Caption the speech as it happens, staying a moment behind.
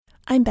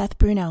I'm Beth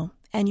Bruno,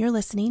 and you're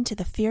listening to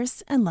the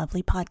Fierce and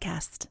Lovely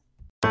podcast.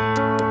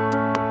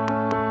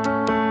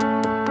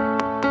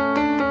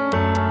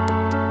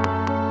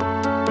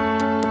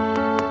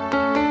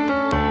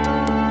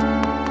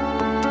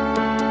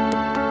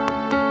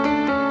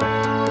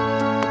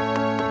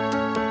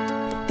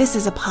 This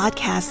is a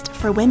podcast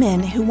for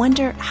women who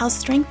wonder how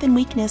strength and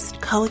weakness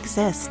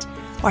coexist,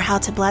 or how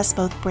to bless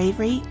both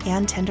bravery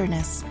and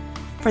tenderness.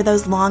 For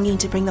those longing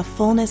to bring the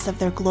fullness of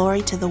their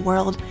glory to the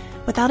world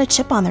without a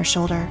chip on their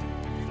shoulder.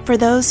 For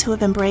those who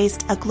have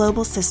embraced a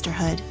global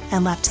sisterhood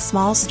and left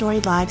small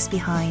storied lives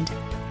behind,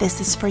 this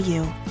is for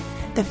you.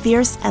 The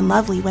fierce and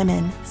lovely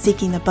women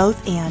seeking the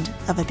both and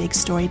of a big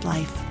storied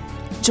life.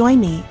 Join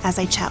me as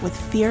I chat with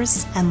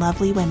fierce and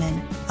lovely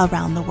women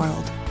around the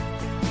world.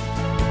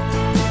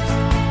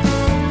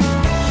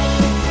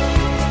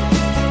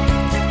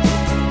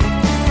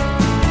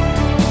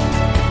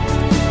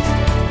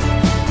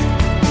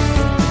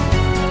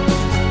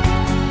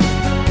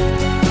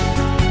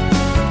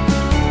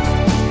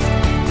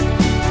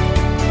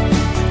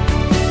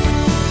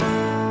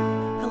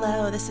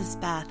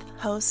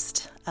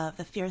 Host of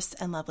the Fierce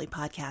and Lovely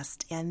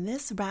podcast, and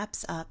this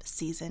wraps up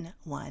season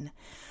 1.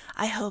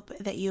 I hope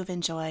that you've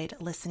enjoyed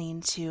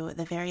listening to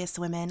the various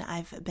women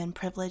I've been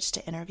privileged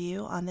to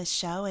interview on this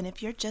show. And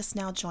if you're just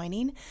now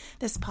joining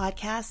this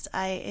podcast,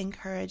 I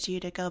encourage you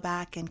to go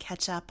back and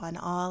catch up on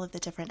all of the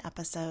different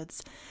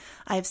episodes.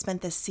 I've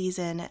spent this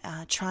season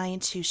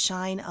trying to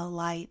shine a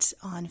light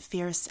on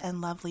fierce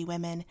and lovely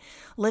women,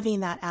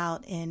 living that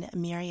out in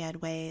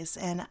myriad ways.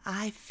 And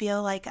I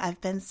feel like I've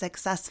been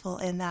successful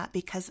in that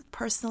because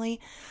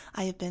personally,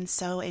 I have been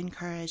so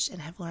encouraged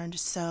and have learned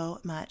so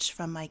much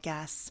from my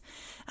guests.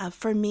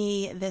 For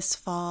me, this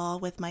fall,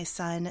 with my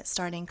son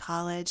starting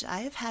college, I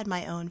have had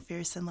my own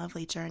fierce and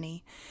lovely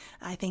journey.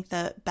 I think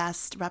the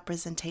best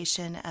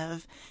representation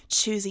of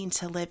choosing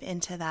to live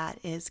into that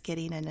is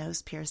getting a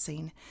nose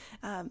piercing.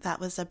 That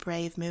was a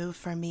brave move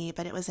for me,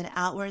 but it was an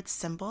outward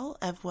symbol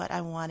of what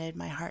I wanted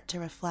my heart to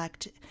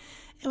reflect.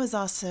 It was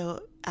also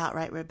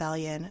outright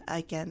rebellion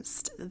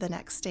against the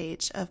next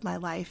stage of my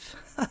life.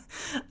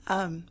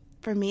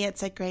 For me,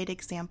 it's a great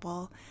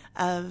example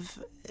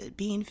of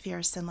being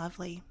fierce and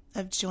lovely,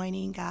 of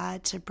joining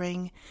God to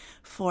bring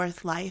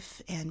forth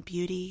life and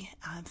beauty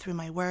through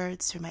my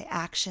words, through my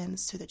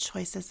actions, through the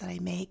choices that I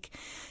make,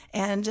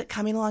 and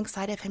coming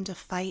alongside of Him to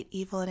fight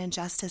evil and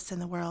injustice in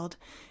the world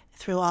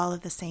through all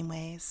of the same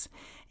ways.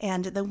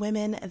 And the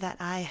women that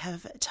I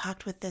have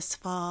talked with this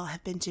fall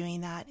have been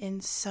doing that in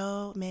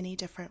so many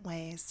different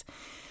ways.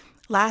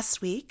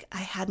 Last week, I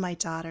had my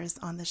daughters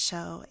on the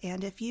show,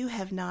 and if you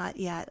have not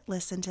yet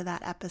listened to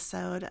that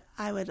episode,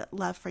 I would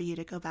love for you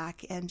to go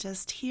back and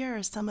just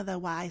hear some of the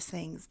wise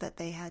things that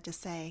they had to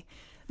say.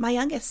 My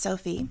youngest,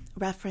 Sophie,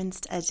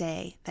 referenced a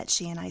day that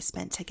she and I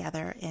spent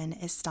together in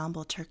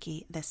Istanbul,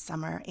 Turkey this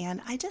summer, and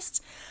I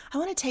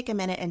want to take a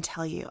minute and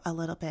tell you a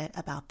little bit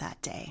about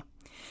that day.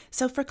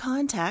 So for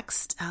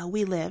context,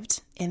 we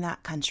lived in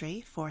that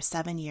country for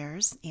 7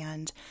 years,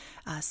 and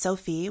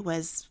Sophie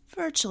was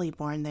virtually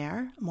born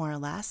there, more or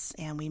less,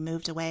 and we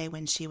moved away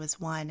when she was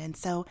 1. And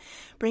so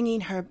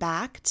bringing her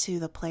back to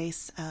the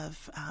place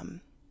of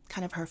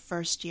kind of her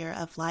first year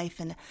of life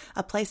and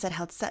a place that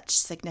held such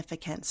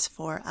significance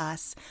for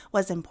us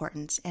was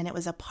important. And it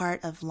was a part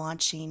of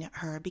launching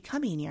her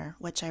becoming year,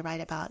 which I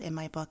write about in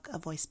my book, A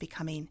Voice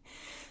Becoming.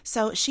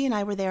 So she and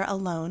I were there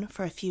alone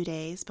for a few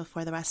days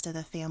before the rest of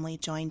the family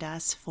joined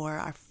us for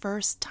our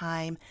first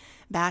time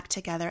back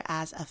together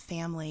as a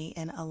family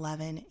in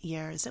 11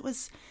 years. It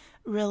was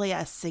really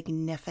a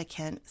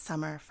significant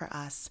summer for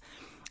us.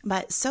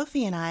 But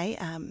Sophie and I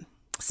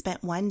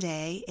spent one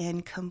day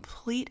in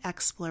complete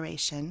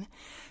exploration,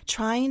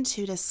 trying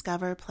to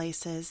discover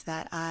places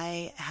that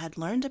I had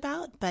learned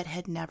about but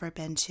had never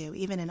been to.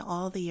 Even in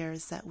all the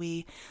years that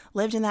we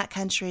lived in that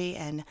country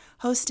and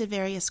hosted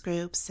various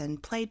groups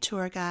and played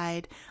tour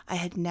guide, I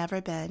had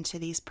never been to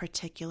these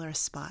particular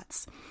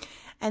spots.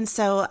 And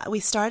so we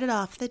started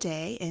off the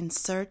day in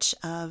search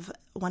of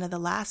one of the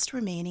last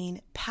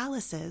remaining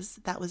palaces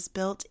that was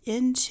built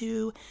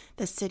into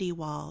the city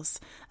walls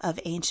of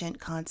ancient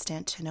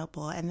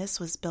Constantinople. And this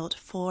was built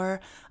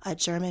for a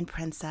German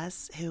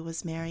princess who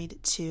was married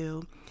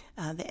to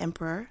the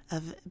emperor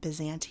of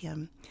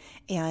Byzantium.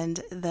 And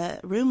the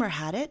rumor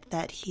had it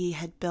that he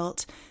had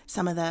built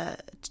some of the,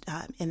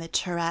 in the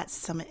turrets,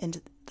 some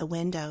into the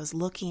windows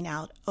looking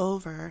out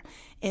over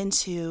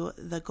into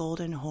the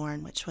Golden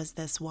Horn, which was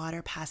this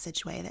water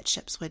passageway that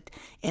ships would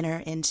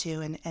enter into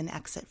and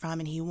exit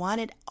from. And he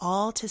wanted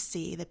all to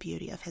see the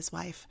beauty of his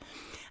wife.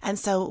 And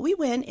so we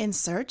went in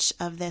search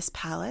of this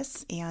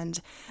palace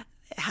and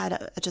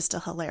had just a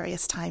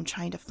hilarious time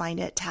trying to find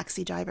it.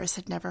 Taxi drivers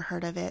had never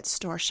heard of it.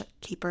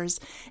 Storekeepers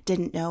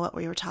didn't know what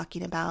we were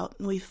talking about.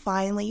 We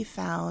finally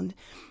found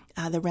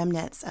the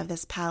remnants of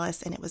this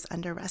palace, and it was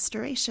under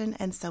restoration,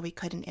 and so we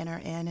couldn't enter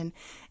in, and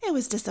it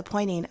was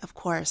disappointing, of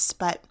course,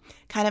 but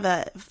kind of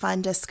a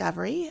fun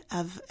discovery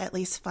of at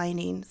least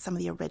finding some of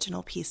the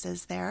original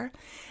pieces there.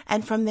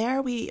 And from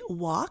there we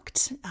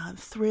walked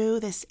through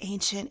this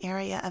ancient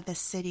area of the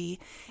city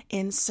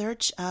in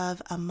search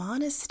of a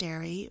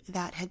monastery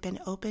that had been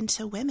open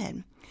to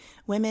women.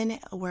 Women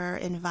were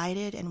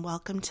invited and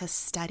welcome to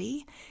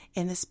study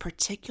in this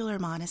particular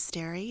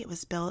monastery. It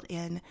was built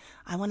in,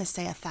 I want to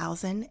say,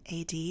 1000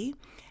 AD,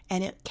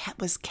 and it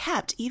was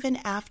kept even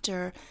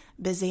after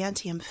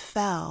Byzantium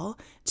fell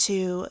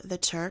to the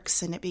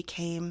Turks and it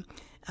became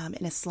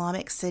an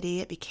Islamic city.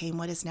 It became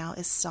what is now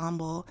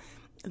Istanbul.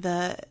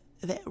 The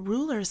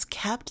rulers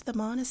kept the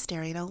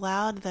monastery and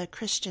allowed the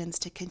Christians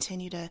to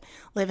continue to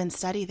live and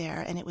study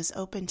there, and it was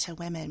open to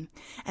women.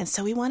 And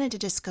so we wanted to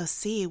just go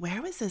see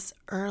where was this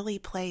early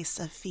place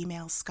of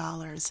female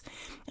scholars.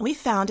 And we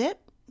found it,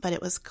 but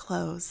it was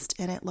closed,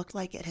 and it looked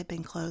like it had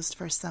been closed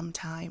for some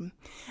time.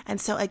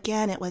 And so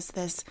again, it was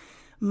this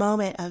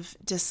moment of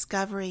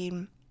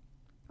discovering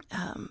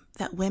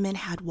that women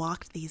had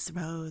walked these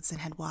roads and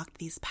had walked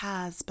these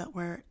paths, but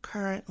were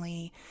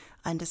currently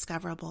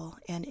undiscoverable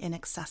and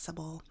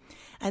inaccessible.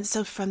 And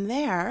so from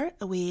there,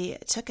 we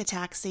took a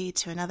taxi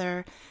to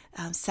another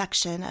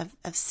section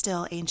of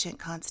still ancient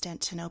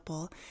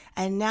Constantinople,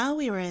 and now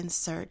we were in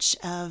search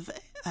of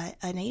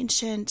an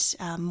ancient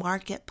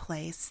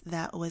marketplace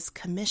that was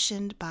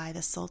commissioned by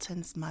the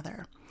Sultan's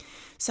mother.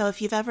 So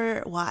if you've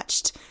ever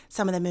watched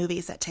some of the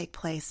movies that take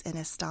place in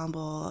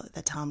Istanbul,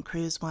 the Tom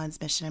Cruise ones,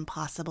 Mission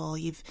Impossible,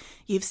 you've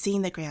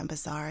seen the Grand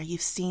Bazaar,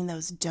 you've seen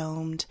those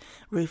domed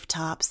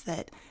rooftops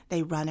that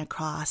they run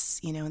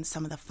across, in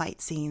some of the fight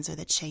scenes or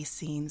the chase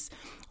scenes.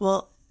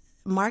 Well,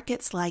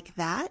 markets like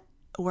that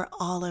were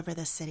all over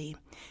the city,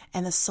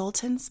 and the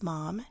Sultan's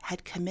mom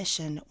had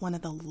commissioned one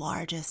of the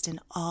largest in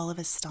all of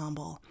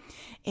Istanbul.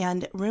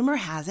 And rumor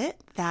has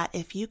it that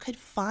if you could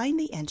find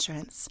the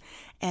entrance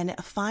and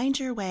find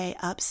your way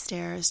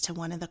upstairs to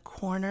one of the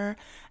corner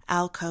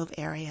alcove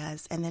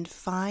areas and then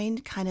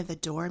find kind of the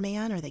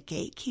doorman or the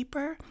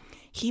gatekeeper,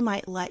 he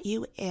might let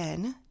you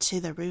in to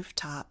the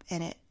rooftop,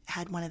 and it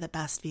had one of the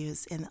best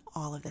views in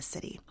all of the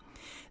city.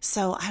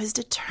 So I was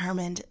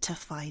determined to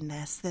find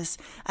this,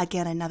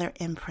 again, another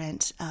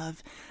imprint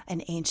of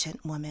an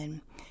ancient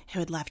woman who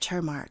had left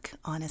her mark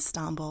on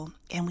Istanbul.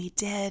 And we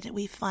did.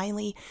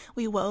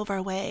 We wove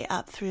our way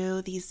up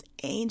through these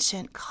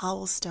ancient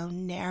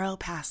cobblestone narrow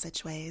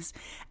passageways,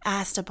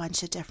 asked a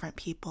bunch of different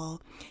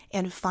people,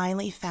 and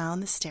finally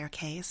found the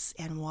staircase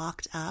and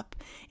walked up.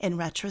 In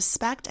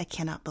retrospect, I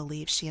cannot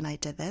believe she and I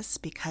did this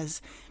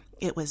because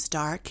it was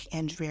dark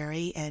and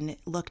dreary and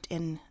looked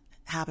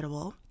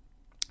inhabitable.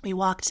 We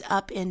walked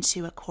up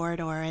into a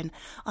corridor, and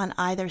on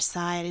either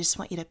side, I just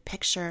want you to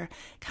picture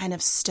kind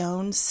of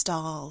stone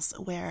stalls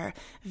where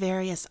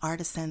various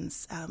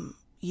artisans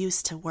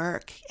used to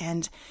work.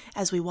 And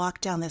as we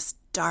walked down this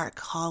dark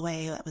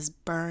hallway that was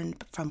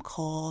burned from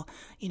coal,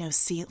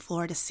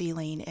 floor to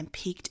ceiling, and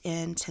peeked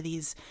into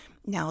these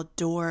now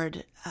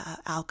doored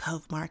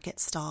alcove market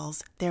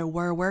stalls, there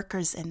were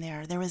workers in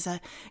there. There was a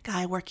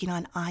guy working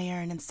on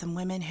iron and some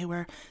women who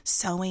were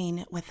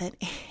sewing with an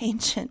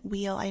ancient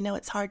wheel. I know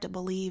it's hard to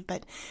believe,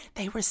 but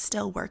they were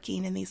still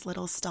working in these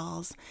little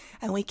stalls.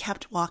 And we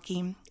kept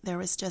walking. There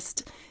was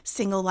just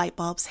single light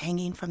bulbs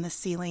hanging from the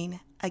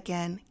ceiling.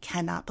 Again,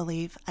 cannot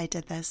believe I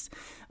did this.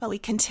 But we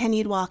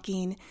continued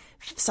walking,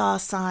 saw a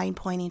sign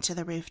pointing to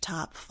the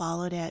rooftop,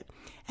 followed it,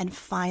 and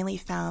finally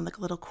found the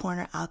little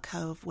corner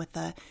alcove with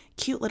a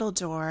cute little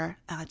door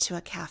to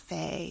a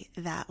cafe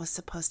that was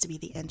supposed to be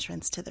the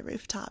entrance to the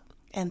rooftop.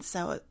 And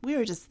so we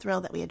were just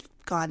thrilled that we had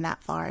gone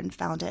that far and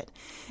found it.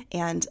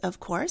 And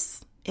of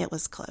course, it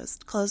was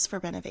closed for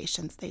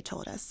renovations, they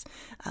told us.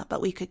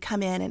 But we could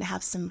come in and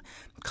have some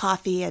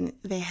coffee, and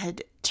they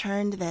had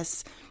turned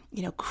this,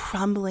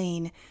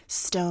 crumbling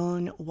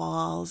stone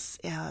walls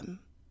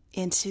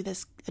into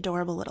this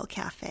adorable little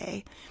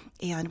cafe.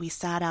 And we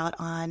sat out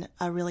on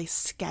a really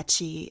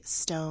sketchy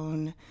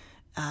stone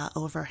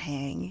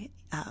overhang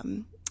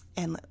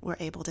and were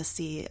able to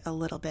see a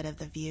little bit of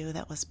the view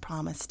that was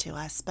promised to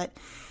us. But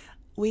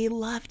we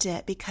loved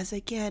it because,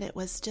 again, it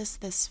was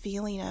just this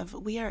feeling of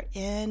we are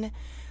in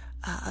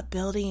a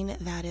building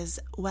that is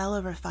well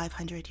over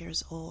 500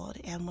 years old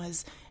and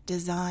was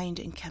designed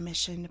and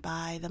commissioned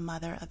by the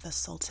mother of the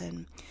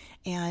Sultan.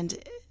 And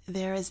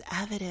there is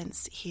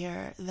evidence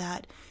here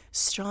that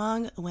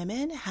strong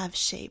women have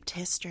shaped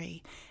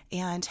history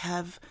and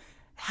have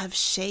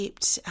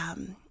shaped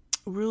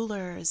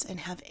rulers and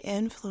have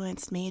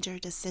influenced major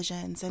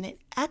decisions. And it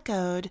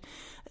echoed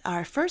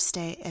our first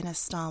day in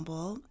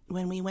Istanbul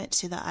when we went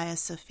to the Hagia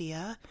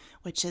Sophia,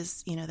 which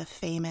is, the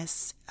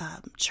famous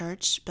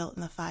church built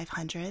in the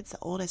 500s, the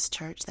oldest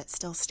church that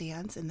still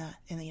stands in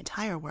the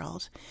entire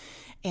world.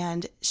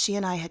 And she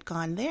and I had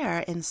gone there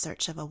in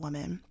search of a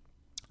woman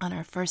on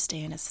our first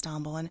day in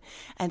Istanbul.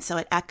 And so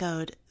it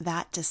echoed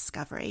that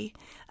discovery.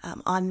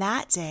 On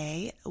that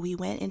day, we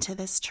went into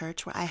this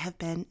church where I have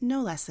been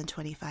no less than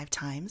 25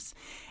 times.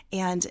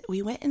 And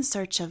we went in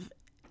search of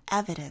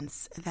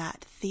evidence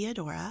that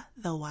Theodora,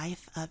 the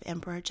wife of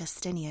Emperor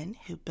Justinian,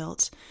 who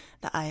built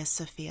the Hagia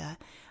Sophia,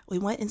 we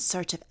went in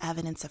search of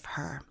evidence of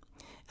her.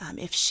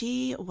 If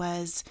she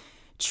was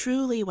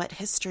truly what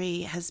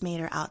history has made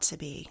her out to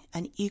be,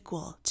 an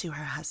equal to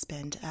her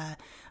husband,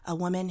 a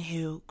woman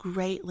who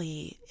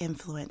greatly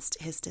influenced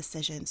his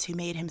decisions, who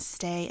made him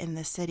stay in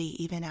the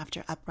city even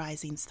after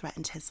uprisings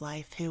threatened his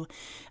life, who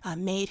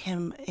made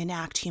him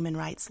enact human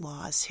rights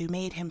laws, who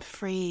made him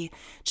free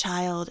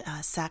child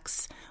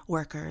sex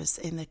workers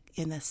in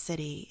the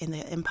city, in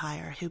the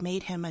empire, who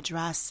made him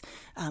address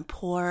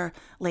poor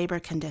labor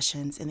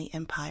conditions in the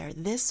empire.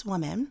 This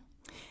woman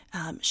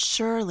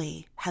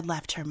surely had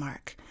left her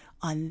mark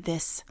on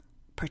this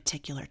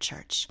particular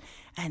church.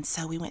 And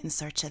so we went in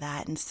search of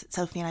that. And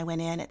Sophie and I went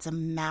in. It's a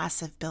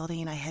massive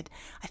building. I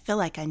feel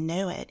like I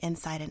know it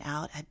inside and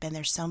out. I'd been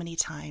there so many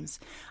times.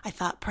 I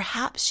thought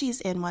perhaps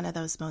she's in one of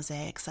those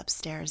mosaics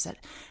upstairs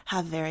that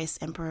have various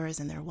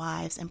emperors and their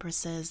wives,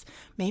 empresses.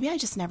 Maybe I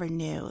just never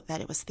knew that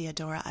it was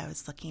Theodora I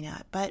was looking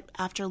at. But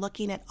after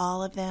looking at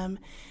all of them,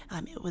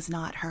 it was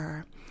not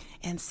her.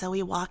 And so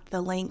we walked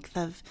the length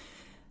of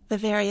the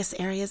various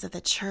areas of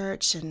the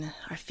church, and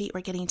our feet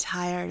were getting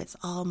tired. It's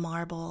all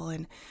marble.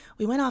 And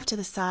we went off to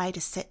the side to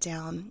sit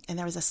down, and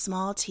there was a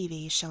small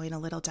TV showing a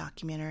little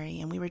documentary,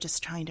 and we were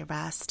just trying to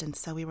rest. And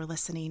so we were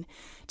listening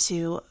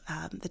to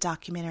the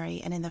documentary,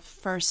 and in the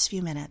first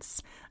few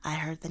minutes, I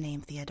heard the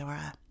name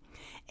Theodora.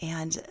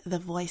 And the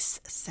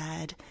voice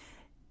said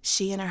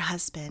she and her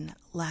husband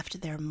left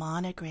their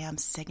monogram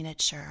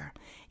signature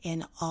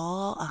in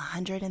all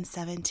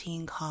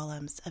 117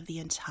 columns of the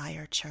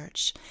entire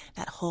church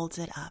that holds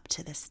it up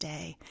to this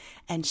day.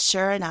 And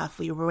sure enough,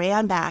 we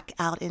ran back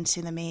out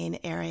into the main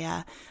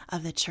area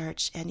of the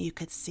church, and you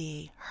could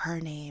see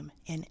her name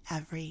in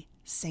every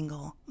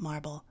single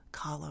marble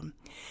column.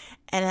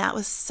 And that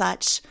was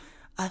such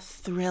a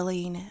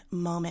thrilling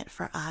moment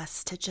for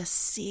us to just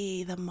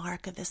see the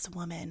mark of this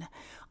woman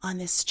on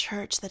this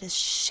church that has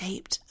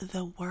shaped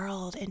the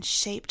world and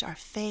shaped our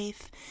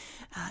faith.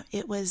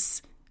 It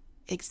was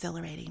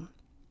exhilarating.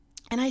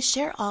 And I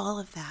share all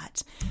of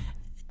that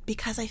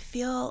because I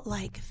feel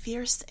like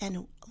fierce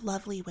and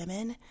lovely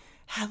women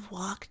have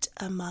walked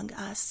among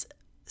us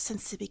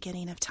since the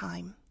beginning of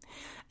time.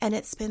 And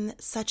it's been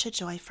such a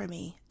joy for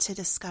me to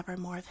discover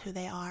more of who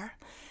they are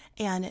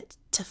and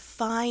to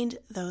find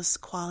those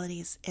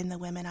qualities in the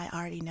women I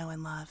already know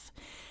and love.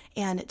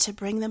 And to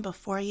bring them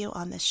before you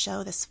on this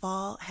show this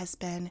fall has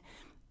been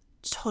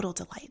total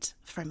delight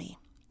for me.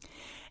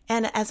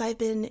 And as I've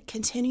been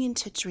continuing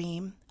to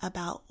dream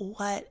about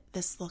what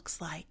this looks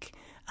like,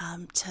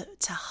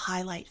 to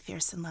highlight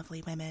fierce and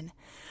lovely women,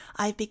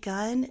 I've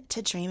begun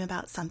to dream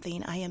about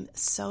something I am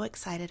so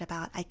excited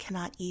about. I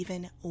cannot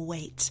even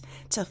wait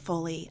to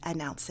fully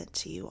announce it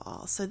to you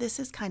all. So this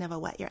is kind of a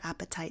whet your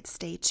appetite.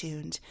 Stay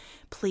tuned.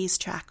 Please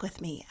track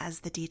with me as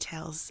the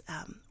details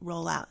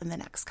roll out in the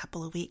next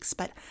couple of weeks.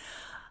 But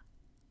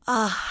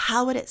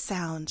how would it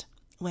sound,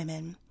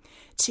 women,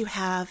 to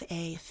have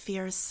a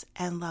fierce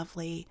and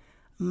lovely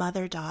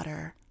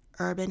mother-daughter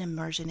urban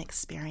immersion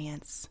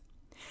experience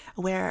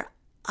where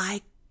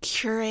I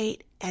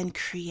curate and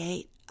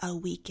create a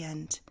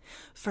weekend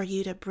for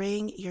you to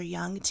bring your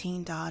young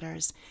teen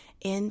daughters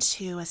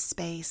into a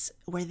space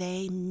where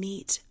they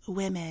meet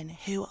women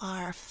who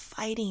are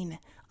fighting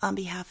on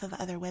behalf of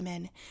other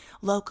women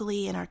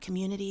locally in our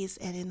communities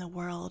and in the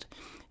world,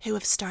 who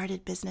have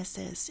started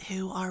businesses,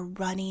 who are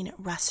running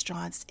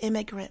restaurants,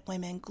 immigrant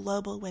women,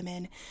 global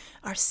women,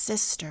 our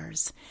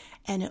sisters,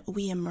 and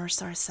we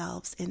immerse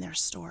ourselves in their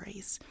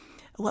stories.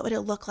 What would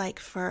it look like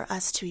for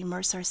us to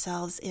immerse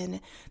ourselves in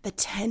the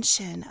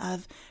tension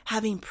of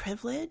having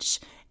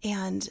privilege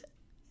and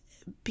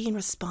being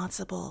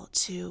responsible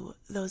to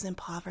those in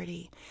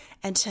poverty,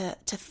 and to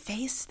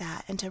face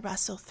that and to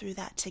wrestle through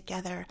that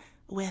together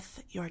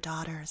with your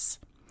daughters?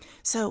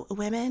 So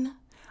women,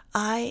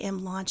 I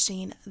am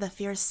launching the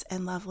Fierce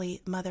and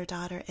Lovely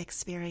Mother-Daughter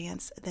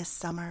Experience this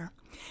summer,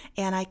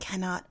 and I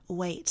cannot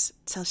wait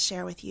to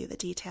share with you the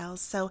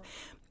details. So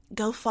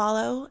go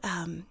follow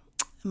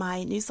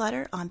my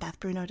newsletter on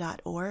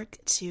bethbruno.org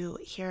to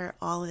hear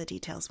all of the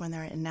details when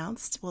they're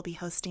announced. We'll be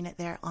hosting it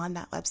there on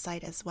that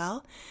website as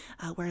well,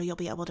 where you'll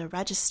be able to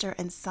register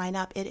and sign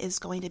up. It is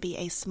going to be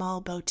a small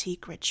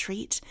boutique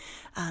retreat.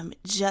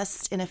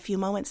 Just in a few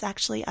moments,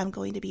 actually, I'm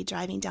going to be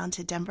driving down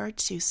to Denver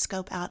to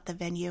scope out the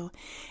venue,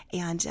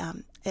 and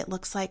it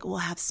looks like we'll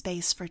have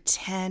space for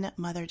 10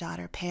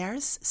 mother-daughter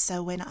pairs.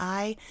 So when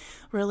I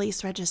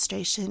release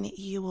registration,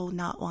 you will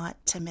not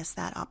want to miss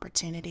that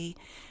opportunity.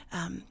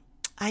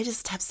 I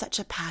just have such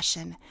a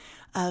passion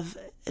of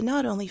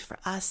not only for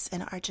us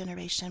and our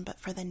generation, but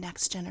for the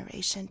next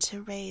generation,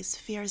 to raise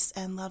fierce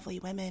and lovely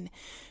women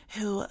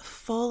who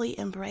fully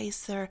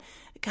embrace their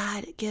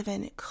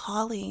God-given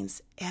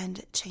callings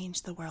and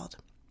change the world.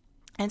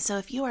 And so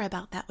if you are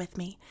about that with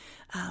me,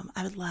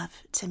 I would love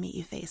to meet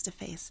you face to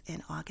face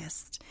in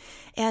August.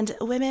 And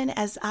women,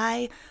 as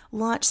I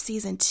launch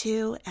season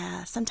 2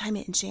 sometime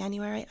in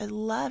January, I'd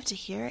love to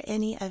hear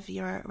any of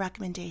your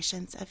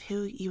recommendations of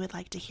who you would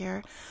like to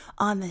hear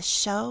on this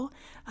show.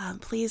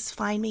 Please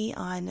find me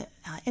on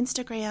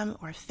Instagram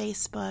or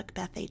Facebook,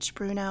 Beth H.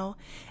 Bruno,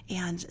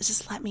 and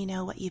just let me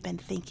know what you've been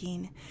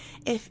thinking.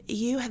 If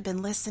you have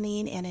been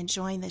listening and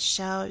enjoying this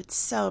show, I'd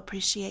so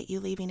appreciate you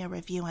leaving a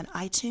review on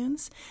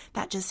iTunes.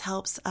 That just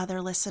helps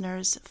other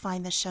listeners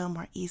find the show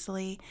more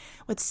easily.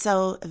 Would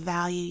so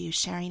value you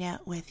sharing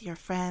it with your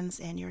friends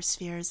and your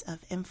spheres of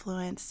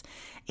influence.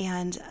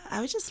 And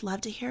I would just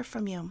love to hear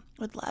from you.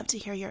 Would love to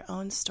hear your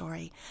own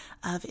story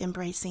of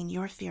embracing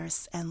your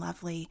fierce and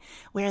lovely,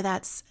 where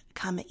that's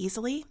come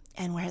easily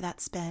and where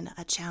that's been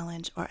a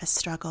challenge or a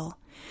struggle.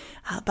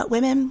 But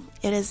women,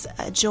 it is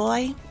a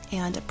joy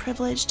and a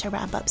privilege to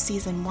wrap up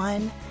season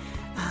 1.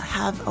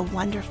 Have a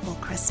wonderful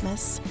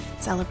Christmas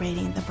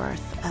celebrating the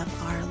birth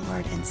of our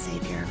Lord and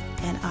Savior,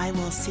 and I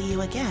will see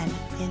you again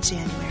in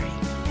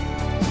January.